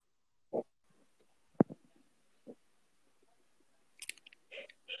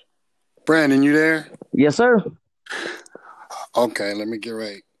Brandon, you there? Yes, sir. Okay, let me get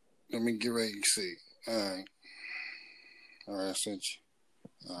ready. Let me get ready to see. All right. All right, I sent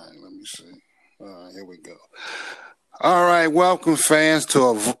you. All right, let me see. All right, here we go. All right, welcome fans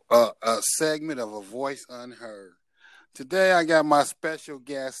to a segment of A Voice Unheard. Today I got my special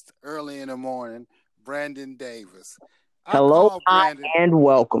guest early in the morning, Brandon Davis. I Hello, called Brandon. and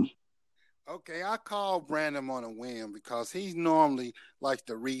welcome. Okay, I called Brandon on a whim because he's normally likes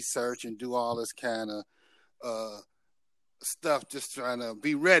to research and do all this kind of stuff, just trying to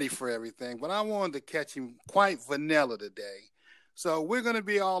be ready for everything. But I wanted to catch him quite vanilla today. So we're going to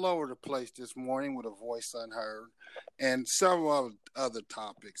be all over the place this morning with A Voice Unheard and several other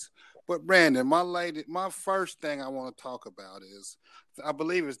topics. But Brandon, my first thing I want to talk about is, I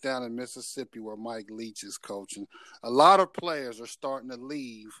believe it's down in Mississippi where Mike Leach is coaching. A lot of players are starting to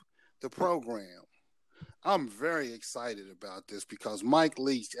leave the program. I'm very excited about this because Mike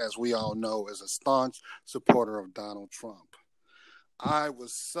Leach, as we all know, is a staunch supporter of Donald Trump. I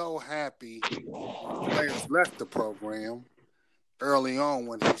was so happy when players left the program early on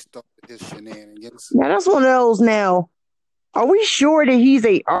when he started his shenanigans. Now that's one of those. Now, are we sure that he's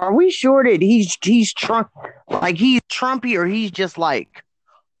Trump, like he's Trumpy, or he's just like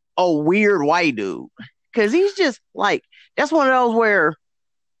a weird white dude? Because he's just like, that's one of those where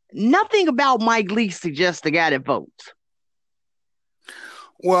nothing about Mike Leach suggests the guy that votes.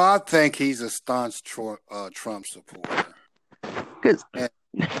 Well, I think he's a staunch Trump supporter.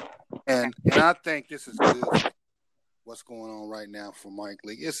 And I think this is good. What's going on right now for Mike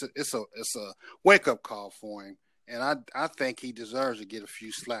Leach? It's a wake up call for him, and I think he deserves to get a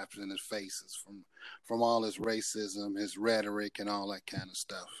few slaps in his faces from all his racism, his rhetoric, and all that kind of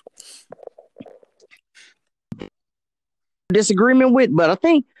stuff. Disagreement with, but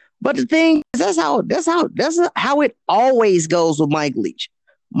the thing is, that's how it always goes with Mike Leach.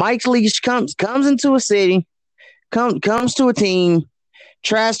 Mike Leach comes into a city, comes to a team,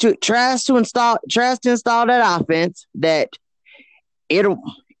 tries to install that offense that it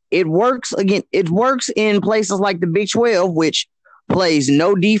works again. It works in places like the Big 12, which plays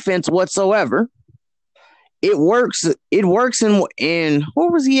no defense whatsoever. It works in where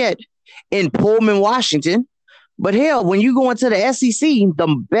was he at? In Pullman, Washington. But hell, when you go into the SEC,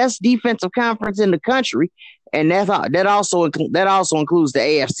 the best defensive conference in the country, and that also includes the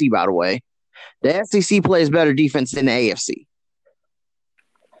AFC, by the way. The SEC plays better defense than the AFC.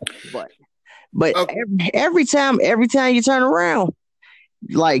 But okay. every time you turn around,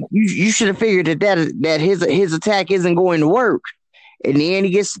 like you should have figured that his attack isn't going to work. And then he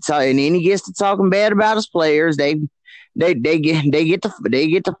gets to talking bad about his players. They get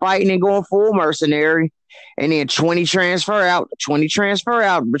to fighting and going full mercenary. And then 20 transfer out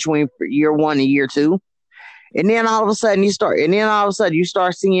between year 1 and year 2. And then all of a sudden you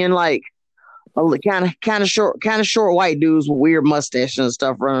start seeing like kind of short white dudes with weird mustaches and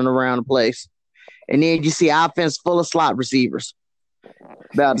stuff running around the place. And then you see offense full of slot receivers.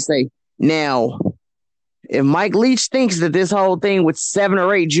 About to say, now, if Mike Leach thinks that this whole thing with 7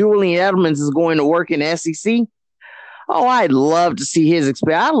 or 8 Julian Edelmans is going to work in the SEC, I'd love to see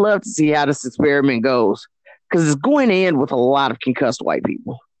I'd love to see how this experiment goes, because it's going to end with a lot of concussed white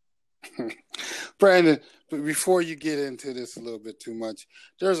people. Brandon, but before you get into this a little bit too much,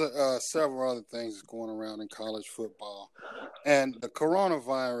 there's several other things going around in college football, and the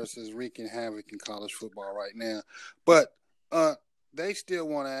coronavirus is wreaking havoc in college football right now. But they still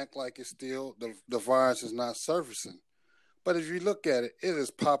want to act like it's still the virus is not surfacing. But if you look at it, it is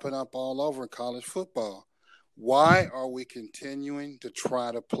popping up all over college football. Why are we continuing to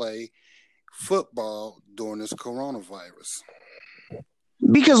try to play football during this coronavirus?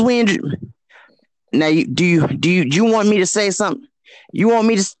 Because now, do you want me to say something? You want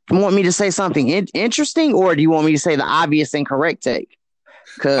me to say something interesting, or do you want me to say the obvious and correct take?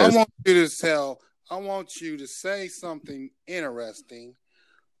 I want you to say something interesting,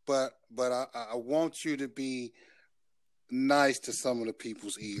 but I want you to be nice to some of the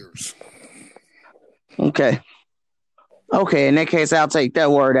people's ears. Okay. In that case, I'll take that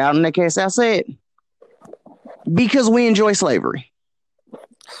word out. In that case, I'll say it. Because we enjoy slavery.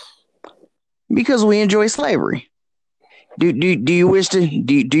 Do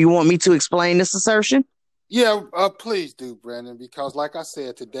you want me to explain this assertion? Yeah, please do, Brandon, because like I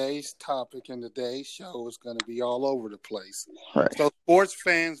said, today's topic and today's show is going to be all over the place. Right. So sports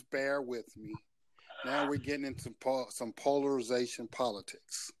fans, bear with me. Now we're getting into some polarization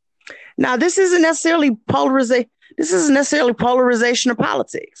politics. Now, this isn't necessarily polarization. This isn't necessarily polarization of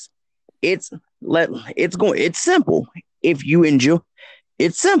politics. It's simple. If you enjoy,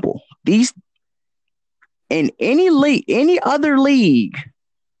 it's simple. These in any other league,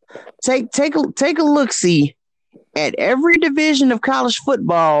 Take a look see at every division of college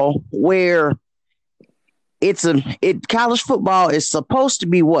football where college football is supposed to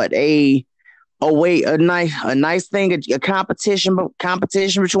be what a nice thing, a competition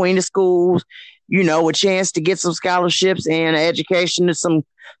between the schools, a chance to get some scholarships and education to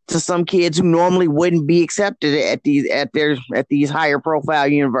some kids who normally wouldn't be accepted at these higher profile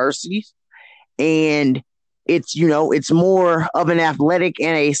universities. And it's more of an athletic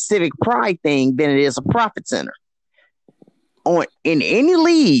and a civic pride thing than it is a profit center. In any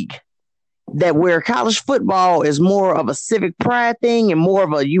league that where college football is more of a civic pride thing and more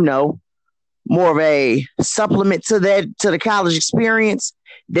of a supplement to the college experience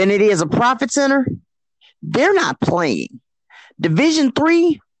than it is a profit center, they're not playing. Division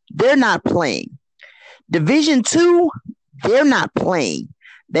III, they're not playing. Division II, they're not playing.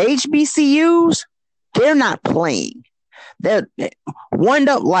 The HBCUs, they're not playing. They're one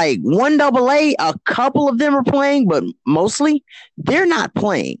AA, a couple of them are playing, but mostly they're not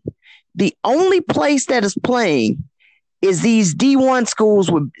playing. The only place that is playing is these D1 schools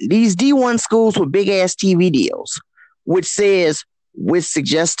with big ass TV deals, which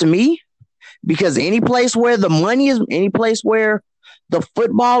suggests to me, because any place where the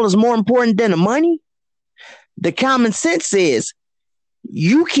football is more important than the money, the common sense is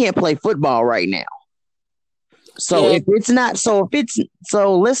you can't play football right now. So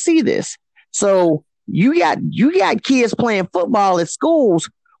let's see this. So you got kids playing football at schools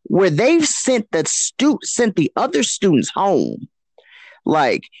where they've sent the other students home.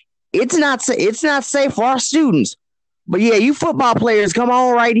 Like, it's not safe for our students. But yeah, you football players, come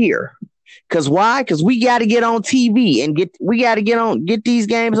on right here. Cause why? Cause we got to get on TV and get these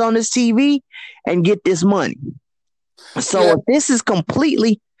games on this TV and get this money. So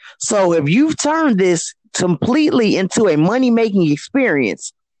if you've turned this completely into a money-making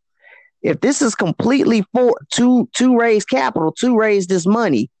experience, if this is completely to raise capital, to raise this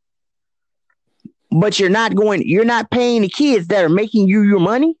money, but you're not paying the kids that are making you your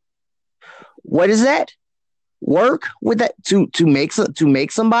money, what is that? Work with that to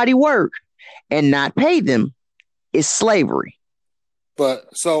make somebody work and not pay them is slavery.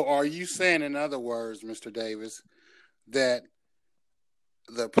 But so are you saying, in other words, Mr. Davis, that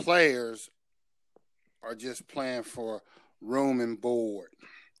the players are just playing for room and board?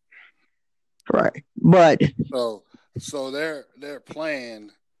 Right. But so they're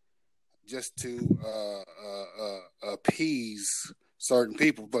playing just to appease certain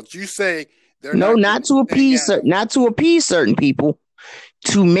people. But you say they're not to appease certain people,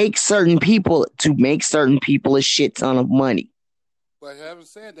 to make certain people a shit ton of money. But I haven't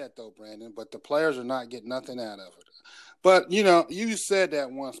said that though, Brandon. But the players are not getting nothing out of it. But you said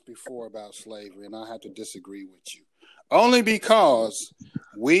that once before about slavery, and I have to disagree with you. Only because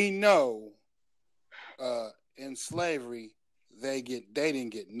we know in slavery they didn't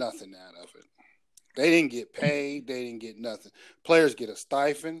get nothing out of it. They didn't get paid. They didn't get nothing. Players get a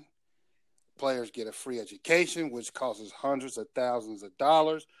stipend. Players get a free education, which costs hundreds of thousands of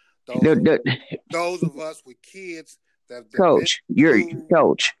dollars. Those of us with kids that Coach, you're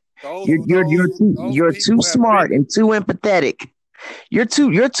too smart and too empathetic. You're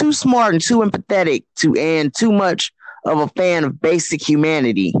too smart and too empathetic and too much of a fan of basic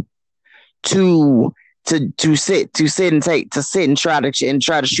humanity to sit and try to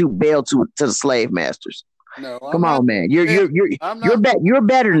shoot bail to the slave masters. No, come on, man. You're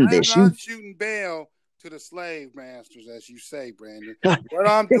better than this. I'm not shooting bail to the slave masters, as you say, Brandon. What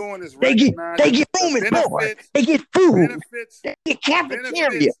I'm doing is they get room and board. They get food. They get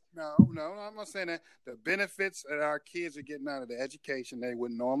cafeteria. No, I'm not saying that. The benefits that our kids are getting out of the education they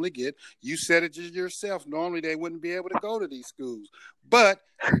wouldn't normally get. You said it yourself. Normally they wouldn't be able to go to these schools, but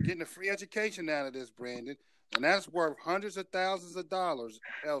they're getting a free education out of this, Brandon, and that's worth hundreds of thousands of dollars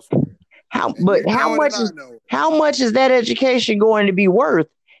elsewhere. How much is that education going to be worth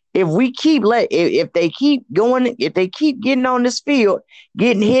if they keep getting on this field,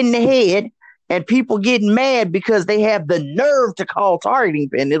 getting hit in the head, and people getting mad because they have the nerve to call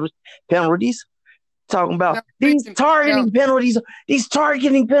targeting penalties? Talking about these targeting penalties are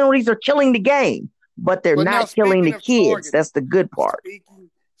killing the game, but they're not killing the kids. That's the good part.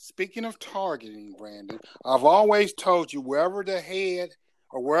 Speaking of targeting, Brandon, I've always told you wherever the head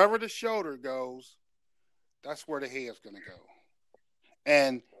or wherever the shoulder goes, that's where the head's going to go.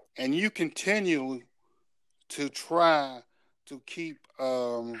 And you continue to try to keep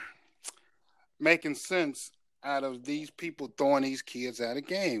making sense out of these people throwing these kids out of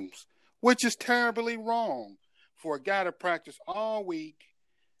games, which is terribly wrong for a guy to practice all week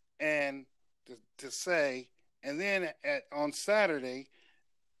and to say, and then on Saturday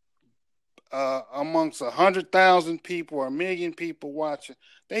amongst 100,000 people or 1,000,000 people watching,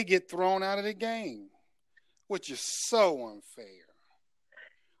 they get thrown out of the game, which is so unfair.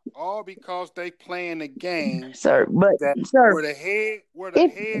 All because they playing the game sir. But that sir, where the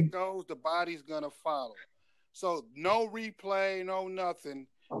if head goes, the body's gonna follow. So no replay, no nothing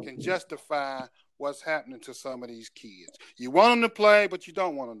can justify what's happening to some of these kids. You want them to play, but you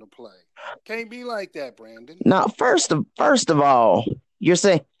don't want them to play. Can't be like that, Brandon. now, first of all, you're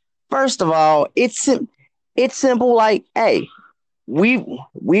saying first of all, it's simple. Like, hey,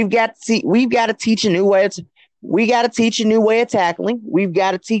 we've got to teach a new way. We got to teach a new way of tackling. We've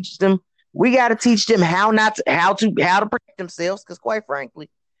got to teach them. We got to teach them how to protect themselves. Because quite frankly,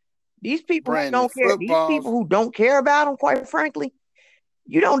 these people who Brandon, don't care. These people who don't care about them. Quite frankly,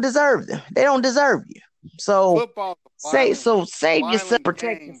 you don't deserve them. They don't deserve you. So save yourself,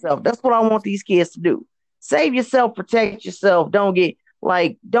 protect yourself. That's what I want these kids to do. Save yourself, protect yourself. Don't get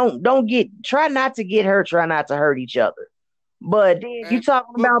don't get try not to get hurt, try not to hurt each other. But then you and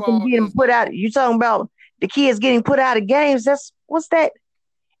talking about them football getting is put out, you talking about the kids getting put out of games. That's what's that?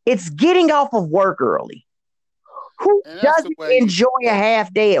 It's getting off of work early. Who and that's the doesn't way. enjoy a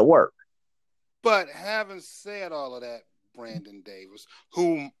half day at work? But having said all of that, Brandon Davis,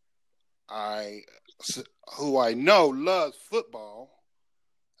 I who I know loves football,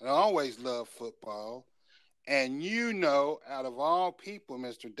 and I always love football. And you know, out of all people,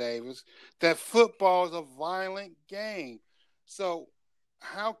 Mr. Davis, that football is a violent game. So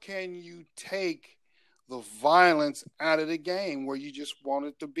how can you take the violence out of the game where you just want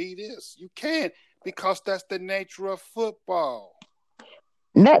it to be this? You can't, because that's the nature of football.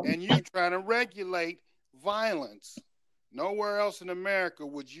 That, And you trying to regulate violence. Nowhere else in America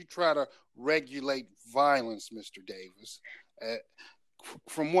would you try to regulate violence, Mr. Davis. Uh,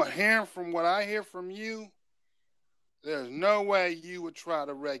 from what I hear from you, there's no way you would try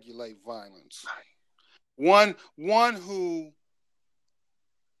to regulate violence. One who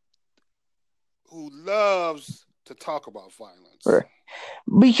loves to talk about violence.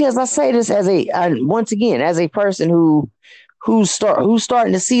 because I say this once again as a person who's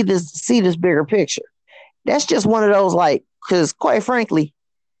starting to see this bigger picture. That's just one of those, like, because quite frankly,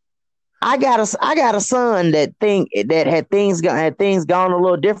 I got a son that had things gone a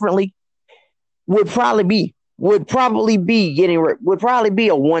little differently would probably be a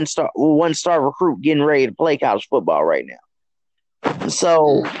one-star recruit getting ready to play college football right now.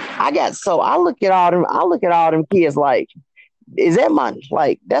 So I look at all them kids like, is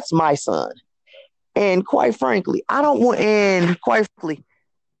that that's my son. And quite frankly, I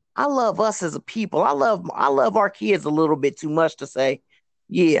love us as a people. I love our kids a little bit too much to say,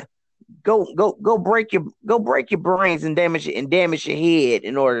 yeah, go break your brains and damage your head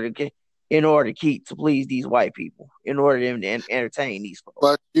in order to please these white people, in order to entertain these folks.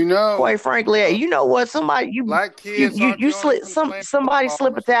 But quite frankly, you know what? Somebody black kids you slip somebody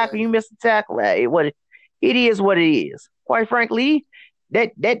slip a tackle, you miss a tackle. It is what it is. Quite frankly,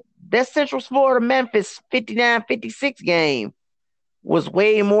 that Central Florida Memphis 59-56 game was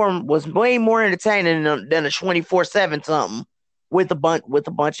way more entertaining than a 24/7 something with a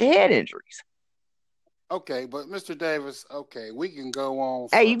bunch of head injuries. Okay, but Mr. Davis, we can go on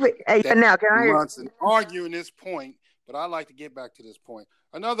now can I months and arguing this point, but I'd like to get back to this point.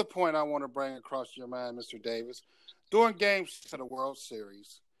 Another point I want to bring across your mind, Mr. Davis, during games to the World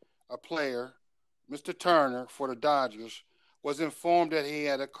Series, a player, Mr. Turner, for the Dodgers, was informed that he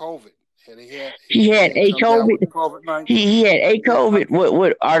had a COVID. He had a COVID. He had a COVID.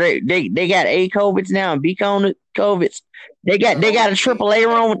 What are they? They got A COVIDs now and B COVIDs. They got a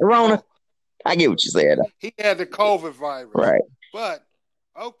AAA Rona. I get what you said. He had the COVID virus. Right. But,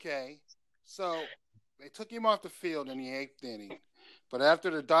 okay, so they took him off the field in the 8th inning. But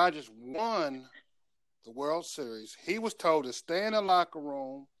after the Dodgers won the World Series, he was told to stay in the locker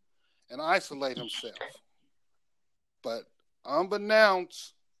room and isolate himself. But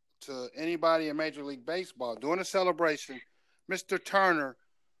unbeknownst to anybody in Major League Baseball, during the celebration, Mr. Turner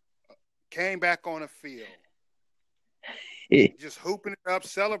came back on the field. Just hooping it up,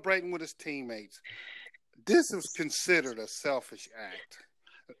 celebrating with his teammates. This is considered a selfish act.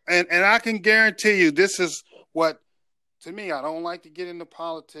 And I can guarantee you this is what, to me, I don't like to get into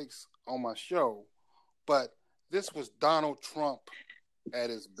politics on my show, but this was Donald Trump at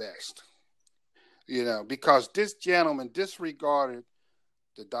his best. Because this gentleman disregarded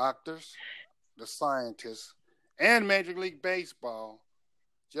the doctors, the scientists, and Major League Baseball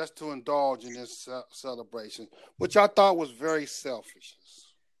just to indulge in this celebration, which I thought was very selfish.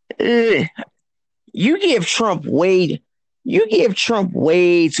 You give Trump way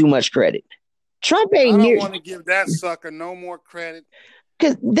too much credit. Trump ain't. I don't want to give that sucker no more credit.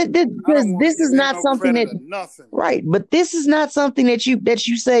 because I don't want to this give is him not no something credit that or nothing. right, but this is not something that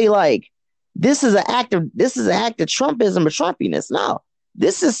you say like this is an act of Trumpism or Trumpiness. No,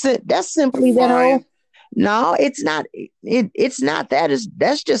 that's simply that whole. Define. No, it's not. It's not that.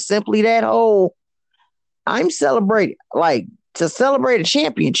 That's just simply that whole. I'm celebrating like to celebrate a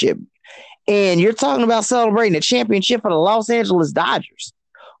championship, and you're talking about celebrating a championship for the Los Angeles Dodgers,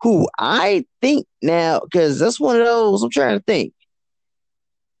 who I think now because that's one of those. I'm trying to think.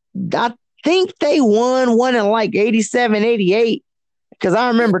 I think they won one in like 87, 88. Because I Yeah.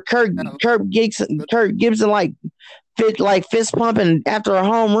 remember Kurt Gibson fist pumping after a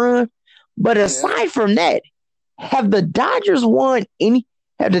home run. But Yeah. aside from that, have the Dodgers won anything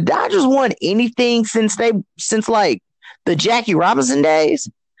since like the Jackie Robinson days?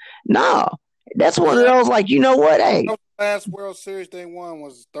 No. That's one of those like, you know what? Hey. The last World Series they won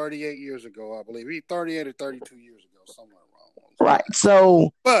was 38 years ago, I believe. 38 or 32 years ago, somewhere around. Right.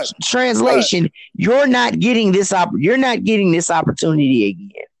 So translation, you're not getting this opportunity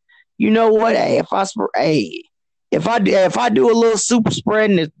again. You know what? Hey, if I do a little super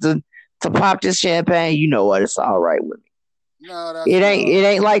spread to pop this champagne, you know what? It's all right with me. No, that's it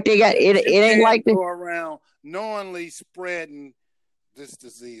ain't like they got it. It ain't like they go around knowingly spreading this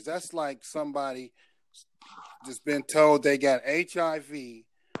disease. That's like somebody that's been told they got HIV,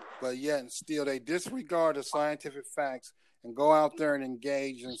 but yet and still they disregard the scientific facts and go out there and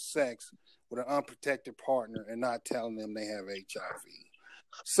engage in sex with an unprotected partner and not telling them they have HIV.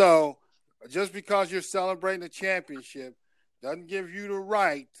 So just because you're celebrating a championship doesn't give you the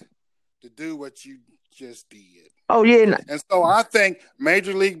right to do what you just did. Oh, yeah. And so I think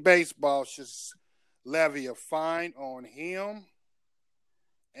Major League Baseball should levy a fine on him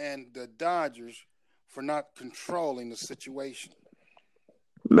and the Dodgers for not controlling the situation.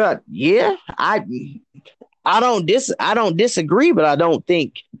 But yeah, I don't disagree, but I don't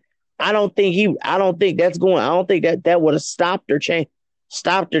think that would have stopped or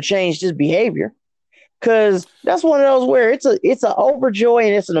changed his behavior. Cause that's one of those where it's a overjoy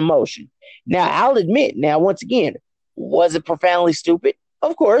and it's an emotion. Now I'll admit, once again, was it profoundly stupid?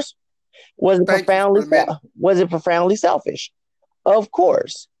 Of course. Was it profoundly selfish? Of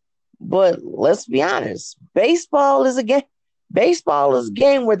course. But let's be honest, baseball is a game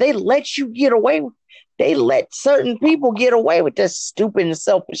where they let you get away with. They let certain people get away with this stupid and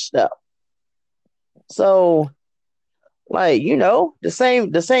selfish stuff. So, like, you know, the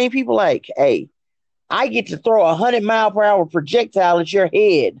same people like, hey, I get to throw 100-mile-per-hour projectile at your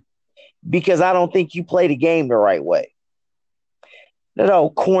head because I don't think you play the game the right way. That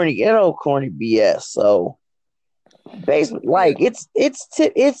old corny BS. So,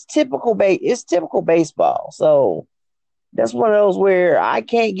 it's typical baseball. So that's one of those where I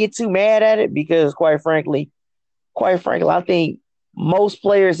can't get too mad at it because quite frankly, I think most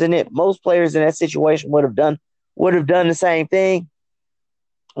players in that situation would have done the same thing.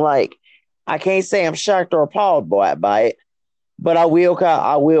 Like, I can't say I'm shocked or appalled by it, but I will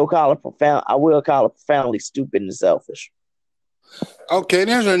call it profoundly stupid and selfish. Okay,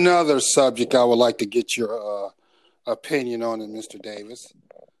 there's another subject I would like to get your opinion on it, Mr. Davis.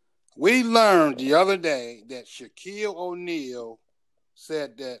 We learned the other day that Shaquille O'Neal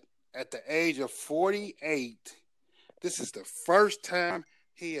said that at the age of 48, this is the first time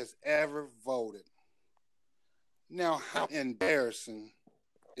he has ever voted. Now, how embarrassing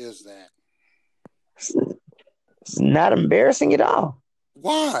is that? It's not embarrassing at all.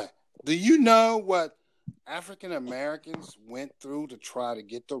 Why? Do you know what African Americans went through to try to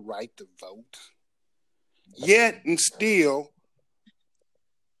get the right to vote? Yet and still,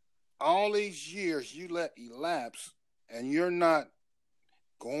 all these years you let elapse and you're not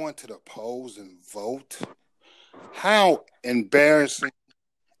going to the polls and vote? How embarrassing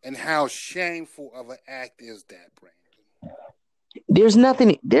and how shameful of an act is that, Brandon? There's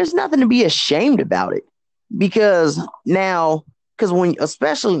nothing to be ashamed about it because let's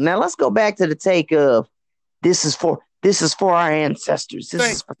go back to the take of this is for our ancestors.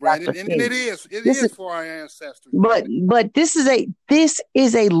 Thanks, Brandon. And it is for our ancestors. But this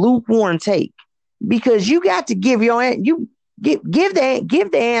is a lukewarm take because you got to give the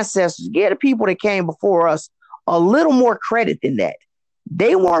ancestors, give the people that came before us a little more credit than that.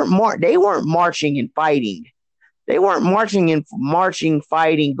 They weren't marching and fighting. They weren't marching,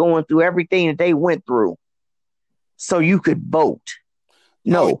 fighting, going through everything that they went through so you could vote.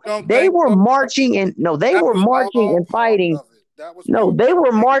 No, they were marching and fighting. They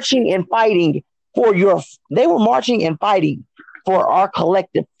were marching and fighting for our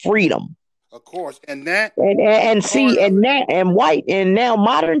collective freedom. Of course, and now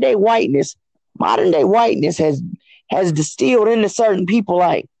modern day whiteness has distilled into certain people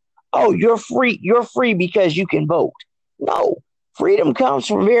like, oh, you're free because you can vote. No, freedom comes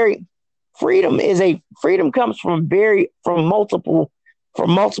from very freedom comes from multiple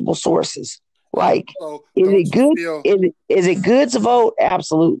sources. And Like, also, is don't it you good? feel Is it good to vote?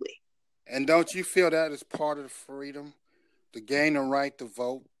 Absolutely. and don't you feel that is part of the freedom to gain the right to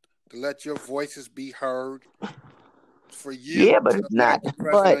vote, to let your voices be heard, for you Yeah, but to it's not. elect the But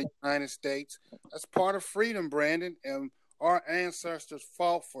president of the United States? That's part of freedom, Brandon, and our ancestors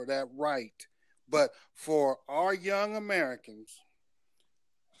fought for that right. But for our young Americans,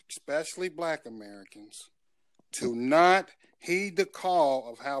 especially Black Americans, to not heed the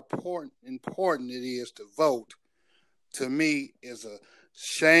call of how important it is to vote, to me, is a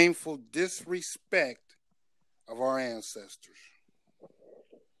shameful disrespect of our ancestors.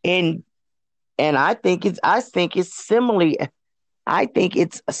 and I think it's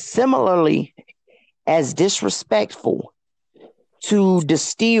similarly as disrespectful to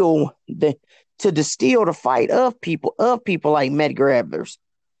distill the fight of people like Medgar Evers,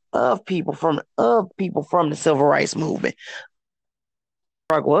 of people from the civil rights movement,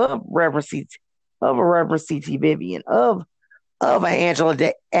 of Reverend C.T. Vivian, of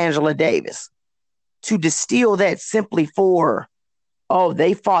Angela Davis, to distill that simply for, oh,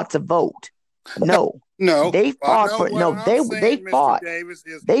 they fought to vote. No, No, they I fought know for what no I'm saying, Mr. Davis,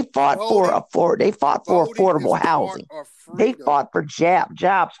 is they fought voting. they fought for Voting affordable is part housing. of They freedom, fought for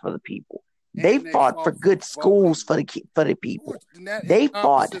jobs for the people. They and they fought for fought for good schools voting. for the Of people. course, and that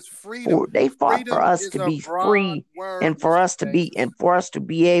encompasses freedom. They fought for Freedom us is to a be broad free word, and for Mr. us to Davis.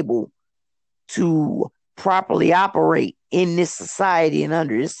 be able to properly operate in this society and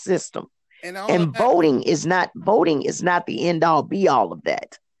under this system. And all of And that, voting is not the end all be all of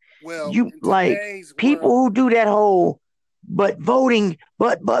that. well, You in like today's people world, who do that whole but voting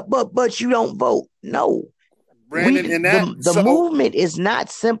but you don't vote. No. Brandon, and that, The movement is not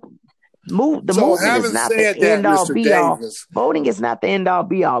simple. The so movement is having not the said that, end all Mr. be all. Davis, Voting is not the end all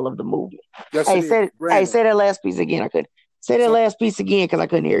be all of the movement. yes, it is, Brandon. Say that last piece again. I could say that So, last piece again because I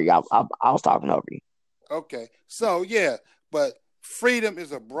couldn't hear you. I was talking over you. okay, so yeah, but freedom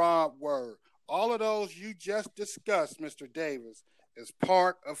is a broad word. All of those you just discussed, Mr. Davis, is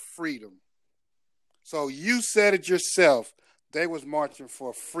part of freedom. So you said it yourself. They was marching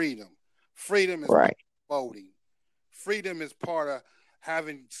for freedom. Freedom is Right. voting. Freedom is part of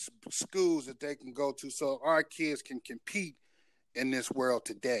having schools that they can go to so our kids can compete in this world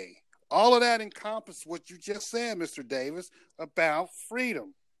today. All of that encompasses what you just said, Mr. Davis, about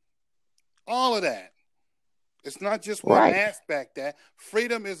freedom. All of that. It's not just one Right. aspect. That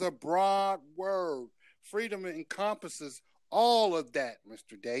freedom is a broad word. Freedom encompasses all of that,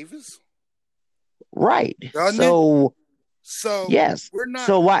 Mr. Davis. Right. Doesn't it? So Yes. we're not.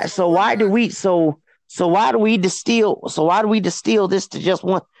 So why So we're not. why do we distill this to just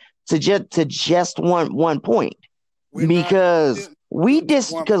one point? We're not Because just one we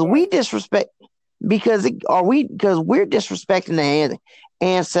point. disrespect because we're disrespecting the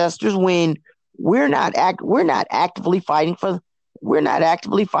ancestors when we're not actively fighting for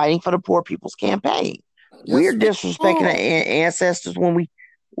the poor people's campaign. Yes, We're we disrespecting the are. ancestors when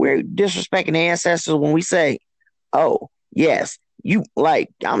we say, oh yes, you like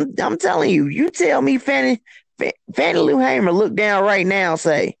I'm telling you, you tell me Fannie Lou Hamer look down right now and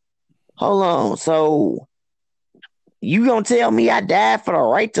say, hold on, so you gonna tell me I died for the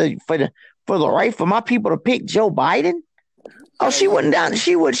right for my people to pick Joe Biden? Oh, she wouldn't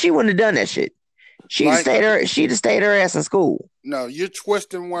have done that shit. She'd have stayed her ass in school. No, you're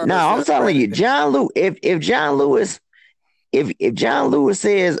twisting words. No, I'm telling you, if John Lewis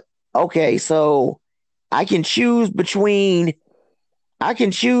says, okay, so I can choose between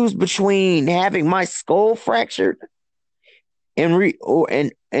having my skull fractured and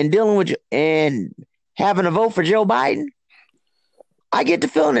dealing with and having a vote for Joe Biden, I get the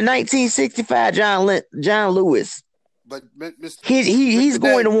feeling in 1965 John Lewis, but he's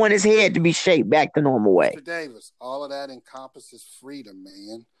going to want his head to be shaped back the normal way. Mr. Davis, all of that encompasses freedom,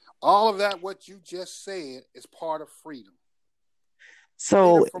 man. All of that, what you just said, is part of freedom.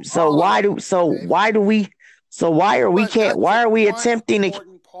 So why are we attempting to?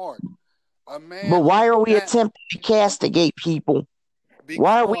 But why are we attempting to castigate people?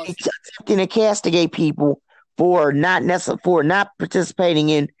 Why are we attempting to castigate people for not participating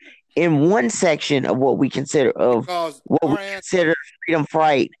in one section of what we consider freedom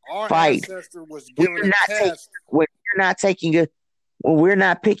fight? We're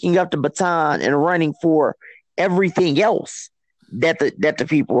not picking up the baton and running for everything else that the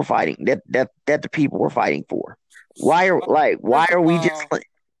people were fighting for. Why are we just?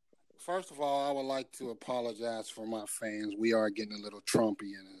 first of all, I would like to apologize for my fans. We are getting a little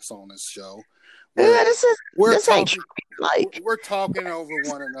Trumpian on this show. Yeah, We're this ain't talking, like we're talking over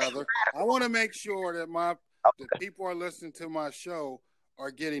one another. I want to make sure that the people are listening to my show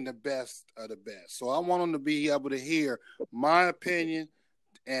are getting the best of the best. So I want them to be able to hear my opinion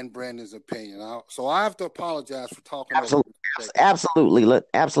and Brandon's opinion. So I have to apologize for talking absolutely, over.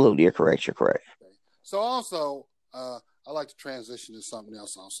 absolutely. You're correct. Okay. So also, I like to transition to something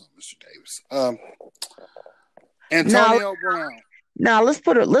else. Also, Mr. Davis, Antonio Brown. Now let's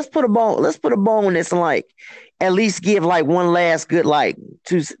put a bone in this and like at least give like one last good like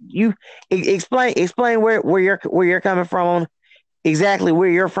to you explain where you're coming from on exactly where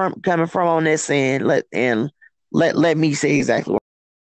you're coming from on this and let me say exactly